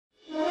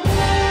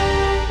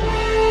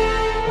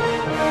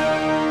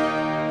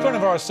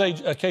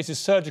coronavirus cases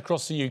surge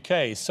across the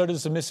UK. So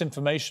does the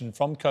misinformation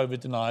from COVID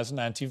deniers and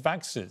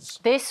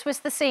anti-vaxxers. This was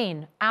the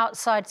scene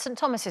outside St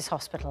Thomas's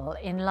Hospital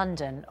in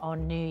London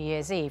on New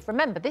Year's Eve.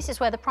 Remember, this is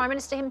where the Prime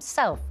Minister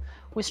himself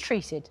was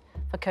treated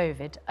for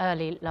COVID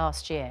early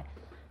last year.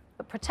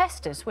 But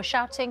protesters were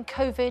shouting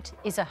COVID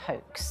is a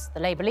hoax. The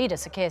Labour leader,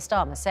 Sir Keir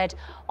Starmer, said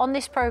on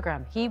this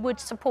programme he would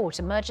support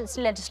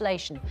emergency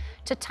legislation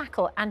to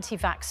tackle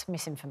anti-vax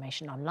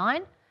misinformation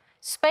online.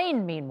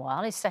 Spain,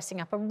 meanwhile, is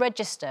setting up a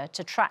register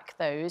to track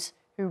those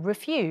who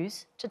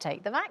refuse to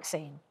take the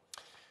vaccine.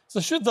 So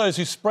should those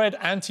who spread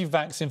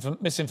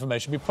anti-vax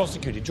misinformation be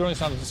prosecuted? Joining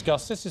us now to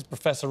discuss this is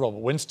Professor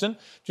Robert Winston,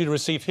 due to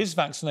receive his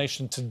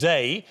vaccination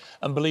today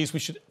and believes we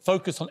should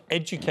focus on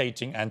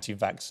educating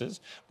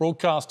anti-vaxxers.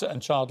 Broadcaster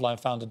and Childline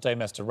founder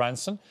Dame Esther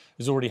Ranson,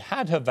 who's already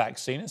had her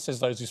vaccine and says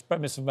those who spread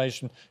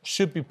misinformation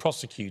should be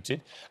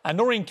prosecuted. And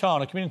Noreen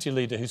Khan, a community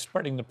leader who's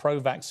spreading the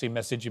pro-vaccine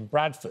message in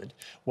Bradford,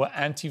 where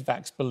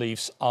anti-vax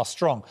beliefs are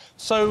strong.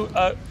 So,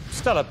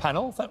 stellar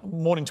panel.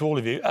 Morning to all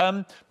of you.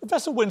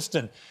 Professor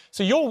Winston,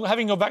 so you're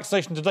having your vaccination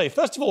today.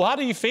 First of all, how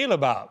do you feel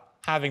about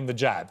having the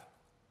jab?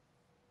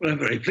 Well, I'm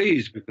very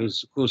pleased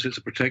because, of course, it's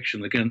a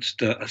protection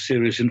against a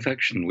serious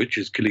infection, which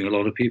is killing a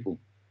lot of people.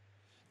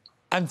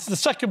 And the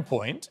second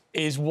point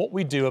is what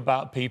we do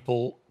about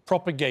people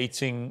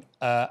propagating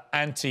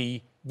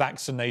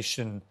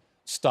anti-vaccination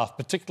stuff,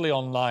 particularly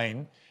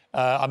online.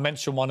 I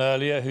mentioned one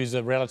earlier who's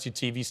a reality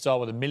TV star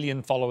with 1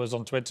 million followers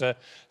on Twitter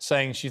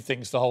saying she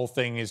thinks the whole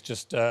thing is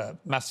just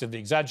massively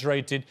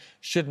exaggerated,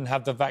 shouldn't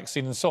have the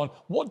vaccine and so on.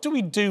 What do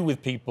we do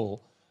with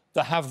people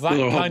that have that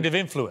kind of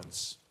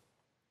influence?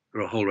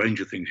 There are a whole range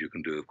of things you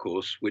can do, of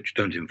course, which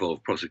don't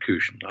involve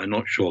prosecution. I'm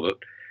not sure that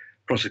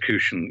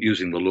prosecution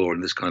using the law in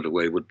this kind of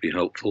way would be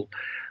helpful.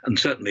 And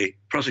certainly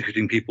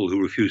prosecuting people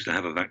who refuse to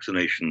have a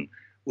vaccination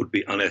would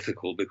be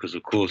unethical because,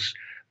 of course,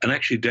 and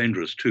actually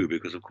dangerous too,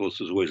 because, of course,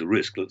 there's always a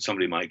risk that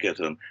somebody might get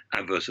an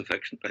adverse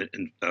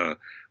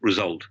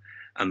result,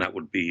 and that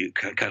would be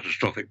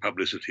catastrophic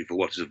publicity for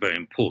what is a very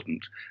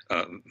important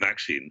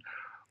vaccine.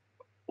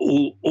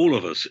 All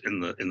of us in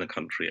the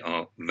country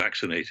are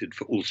vaccinated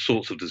for all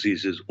sorts of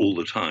diseases all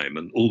the time,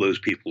 and all those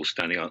people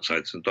standing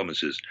outside St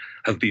Thomas's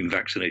have been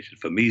vaccinated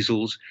for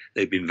measles.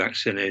 They've been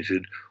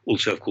vaccinated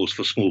also, of course,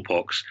 for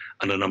smallpox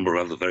and a number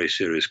of other very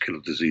serious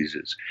killer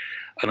diseases.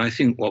 And I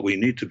think what we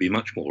need to be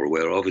much more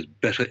aware of is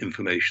better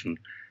information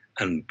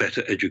and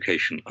better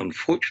education.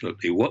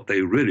 Unfortunately, what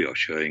they really are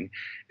showing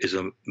is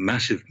a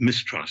massive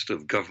mistrust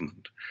of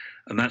government,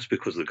 and that's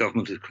because the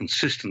government has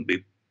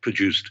consistently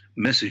produced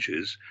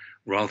messages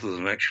rather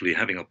than actually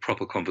having a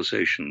proper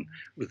conversation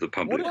with the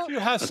public. What if you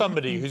have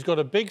somebody who's got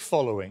a big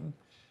following,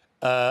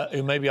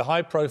 who may be a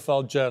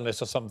high-profile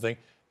journalist or something,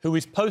 who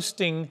is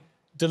posting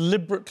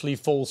deliberately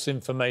false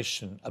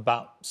information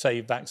about, say,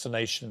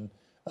 vaccination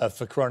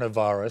for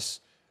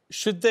coronavirus?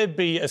 Should there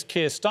be, as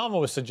Keir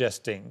Starmer was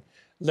suggesting,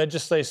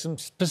 legislation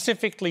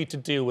specifically to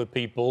deal with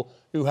people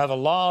who have a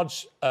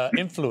large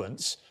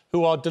influence,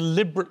 who are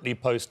deliberately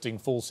posting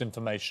false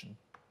information?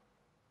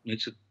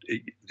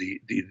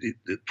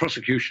 The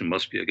prosecution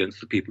must be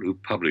against the people who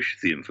publish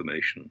the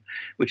information,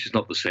 which is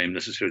not the same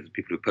necessarily as the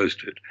people who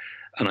post it.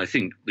 And I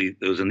think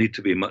there's a need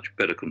to be much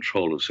better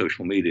control of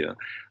social media.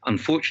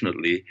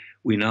 Unfortunately,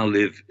 we now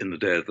live in the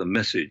day of the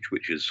message,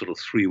 which is sort of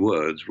 3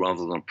 words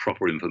rather than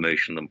proper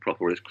information and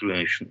proper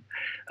explanation.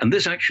 And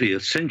this actually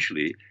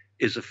essentially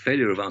is a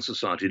failure of our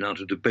society now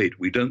to debate.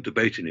 We don't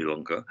debate any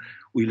longer.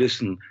 We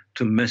listen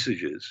to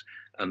messages.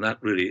 And that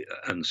really,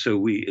 and so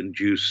we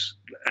induce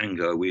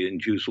anger, we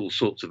induce all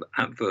sorts of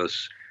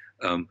adverse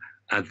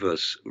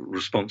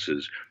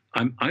responses.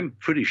 I'm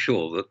pretty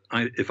sure that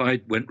if I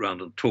went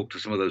round and talked to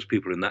some of those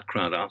people in that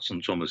crowd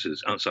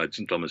outside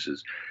St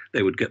Thomas's,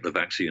 they would get the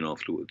vaccine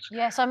afterwards.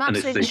 Yes, I'm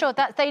absolutely sure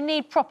that they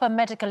need proper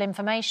medical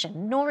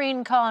information.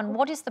 Noreen Khan,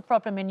 what is the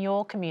problem in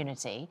your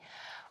community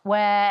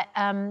where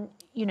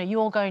you know,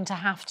 you're going to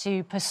have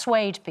to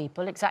persuade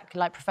people, exactly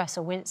like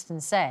Professor Winston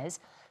says,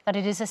 that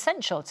it is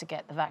essential to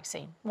get the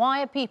vaccine?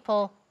 Why are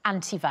people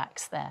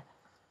anti-vax there?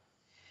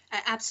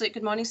 Absolutely.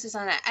 Good morning,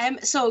 Susanna.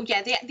 So,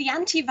 yeah, the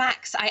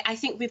anti-vax, I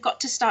think we've got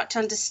to start to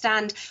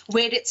understand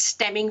where it's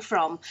stemming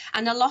from.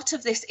 And a lot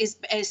of this is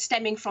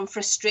stemming from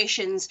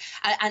frustrations.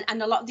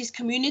 And a lot of these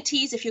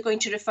communities, if you're going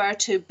to refer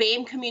to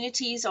BAME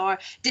communities or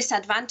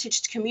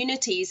disadvantaged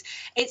communities,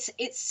 it's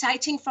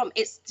citing from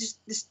this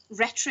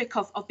rhetoric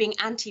of being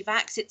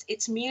anti-vax.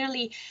 It's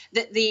merely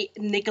the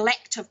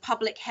neglect of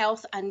public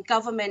health and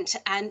government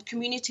and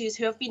communities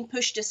who have been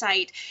pushed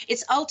aside.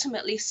 It's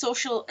ultimately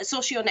socio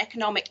and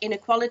economic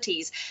inequality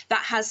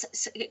that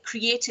has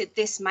created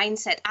this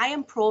mindset. I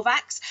am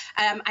pro-vax.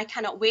 I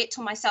cannot wait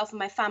till myself and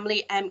my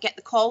family get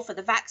the call for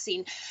the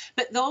vaccine.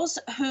 But those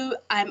who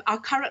are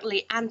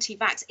currently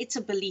anti-vax, it's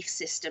a belief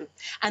system.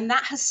 And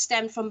that has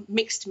stemmed from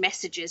mixed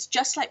messages,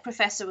 just like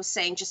Professor was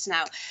saying just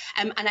now.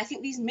 And I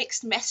think these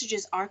mixed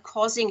messages are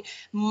causing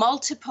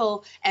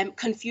multiple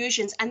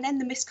confusions. And then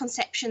the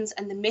misconceptions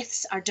and the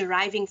myths are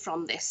deriving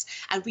from this.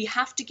 And we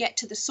have to get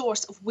to the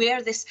source of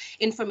where this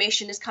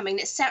information is coming.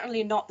 It's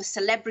certainly not the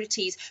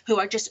celebrities who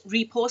are just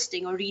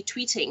reposting or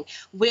retweeting.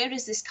 Where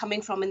is this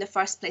coming from in the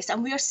first place?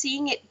 And we are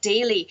seeing it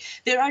daily.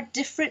 There are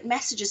different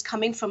messages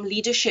coming from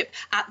leadership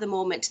at the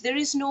moment. There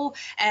is no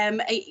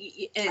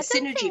synergy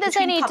between public health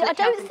and government. I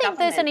don't think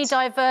there's any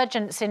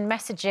divergence in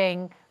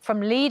messaging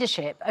from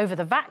leadership over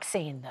the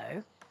vaccine,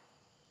 though.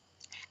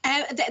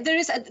 There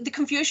is the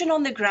confusion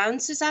on the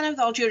ground, Susanna,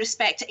 with all due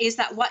respect, is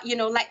that what,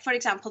 like, for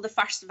example, the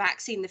first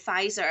vaccine, the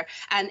Pfizer,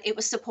 and it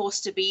was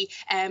supposed to be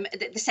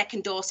the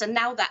second dose. And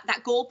now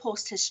that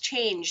goalpost has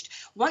changed.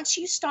 Once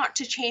you start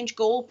to change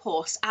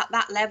goalposts at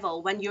that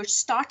level, when you're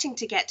starting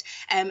to get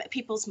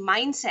people's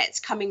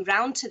mindsets coming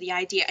round to the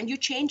idea and you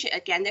change it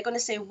again, they're going to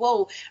say,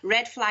 whoa,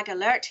 red flag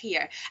alert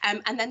here.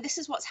 And then this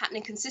is what's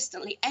happening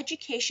consistently.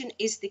 Education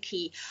is the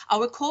key.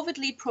 Our COVID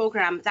lead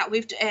program that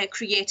we've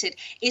created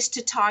is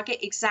to target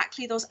exactly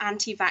those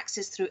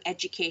anti-vaxxers through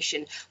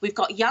education. We've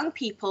got young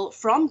people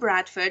from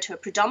Bradford who are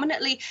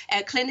predominantly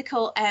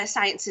clinical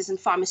sciences and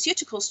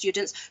pharmaceutical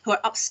students who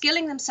are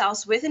upskilling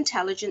themselves with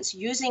intelligence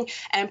using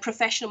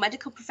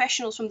medical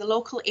professionals from the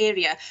local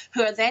area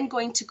who are then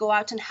going to go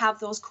out and have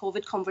those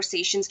COVID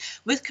conversations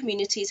with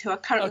communities who are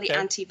currently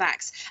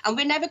anti-vax. And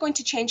we're never going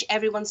to change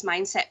everyone's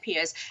mindset,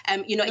 Piers.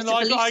 It's a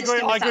belief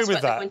system if that's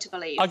what they're going to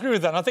believe. I agree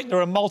with that. And I think there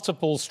are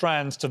multiple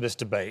strands to this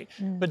debate.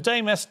 But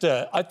Dame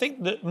Esther, I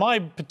think that my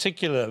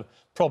particular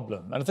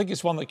problem, and I think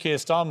it's one that Keir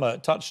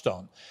Starmer touched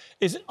on,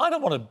 is I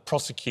don't want to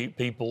prosecute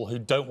people who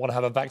don't want to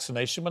have a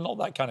vaccination. We're not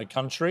that kind of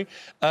country.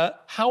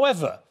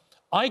 However,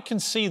 I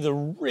can see the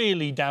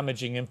really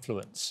damaging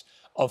influence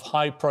of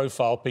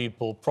high-profile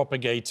people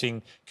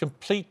propagating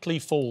completely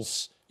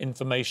false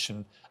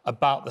information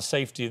about the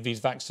safety of these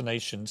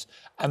vaccinations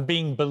and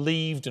being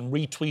believed and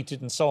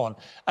retweeted and so on.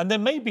 And there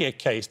may be a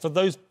case for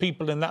those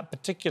people in that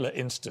particular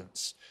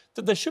instance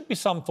that there should be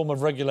some form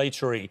of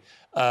regulatory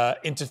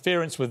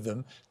interference with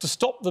them to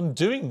stop them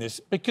doing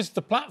this, because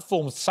the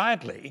platforms,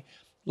 sadly,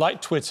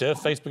 like Twitter,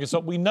 Facebook and so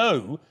on, we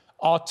know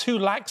are too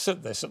lax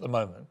at this at the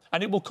moment,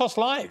 and it will cost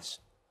lives.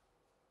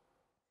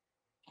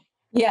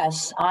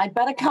 Yes, I'd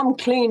better come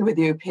clean with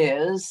you,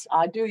 Piers.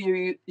 I do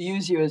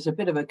use you as a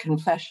bit of a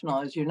confessional,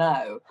 as you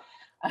know.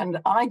 And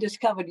I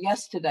discovered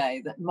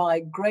yesterday that my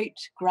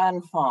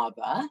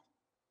great-grandfather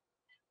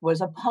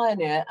was a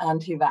pioneer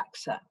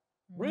anti-vaxxer.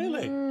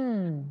 Really?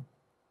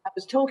 I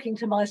was talking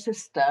to my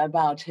sister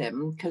about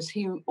him because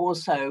he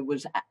also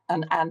was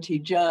an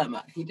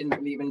anti-germer. He didn't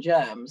believe in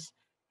germs.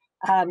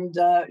 And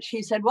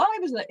she said, well,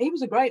 he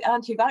was a great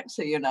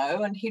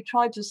anti-vaxxer, and he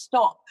tried to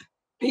stop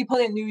people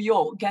in New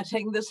York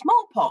getting the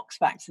smallpox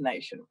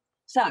vaccination.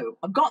 So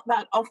I've got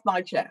that off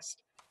my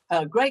chest.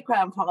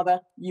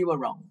 Great-grandfather, you were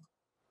wrong.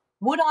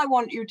 Would I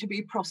want you to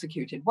be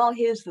prosecuted? Well,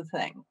 here's the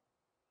thing.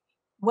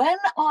 When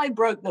I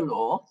broke the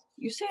law,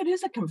 you see, it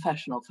is a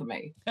confessional for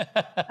me.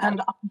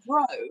 And I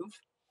drove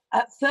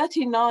at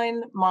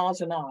 39 miles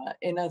an hour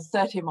in a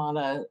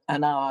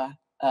 30-mile-an-hour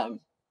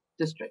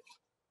district.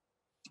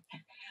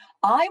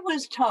 I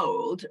was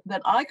told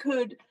that I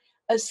could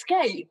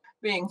escape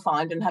being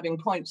fined and having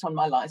points on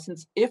my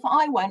license if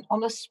I went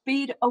on a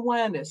speed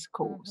awareness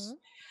course.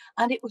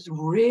 And it was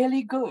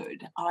really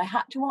good. I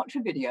had to watch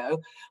a video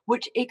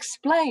which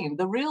explained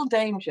the real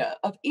danger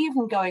of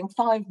even going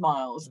 5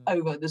 miles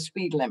over the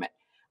speed limit.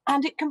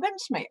 And it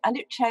convinced me, and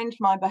it changed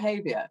my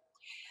behavior.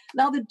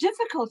 Now, the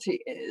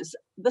difficulty is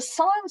the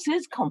science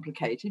is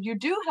complicated. You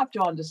do have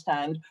to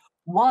understand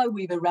why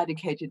we've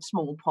eradicated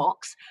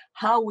smallpox,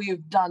 how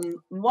we've done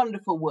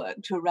wonderful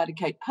work to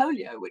eradicate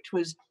polio, which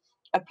was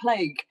a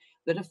plague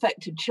that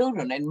affected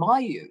children in my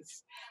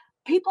youth.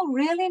 People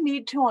really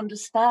need to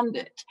understand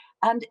it.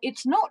 And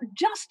it's not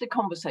just a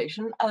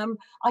conversation.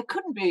 I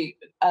couldn't be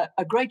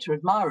a greater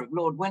admirer of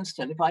Lord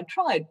Winston if I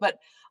tried, but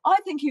I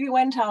think if he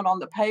went out on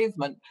the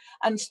pavement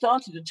and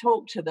started to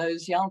talk to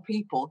those young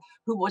people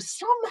who were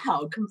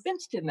somehow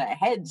convinced in their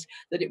heads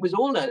that it was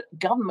all a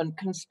government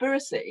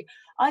conspiracy,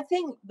 I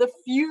think the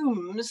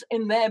fumes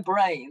in their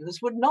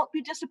brains would not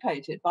be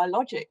dissipated by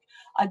logic.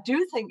 I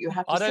do think you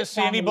have to. I don't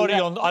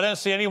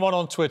see anyone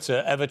on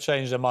Twitter ever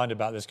change their mind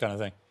about this kind of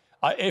thing.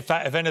 In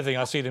fact, if anything,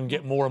 I see them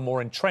get more and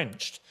more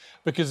entrenched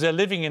because they're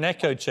living in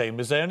echo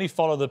chambers. They only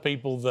follow the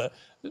people that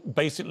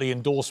basically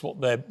endorse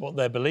what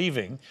they're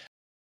believing,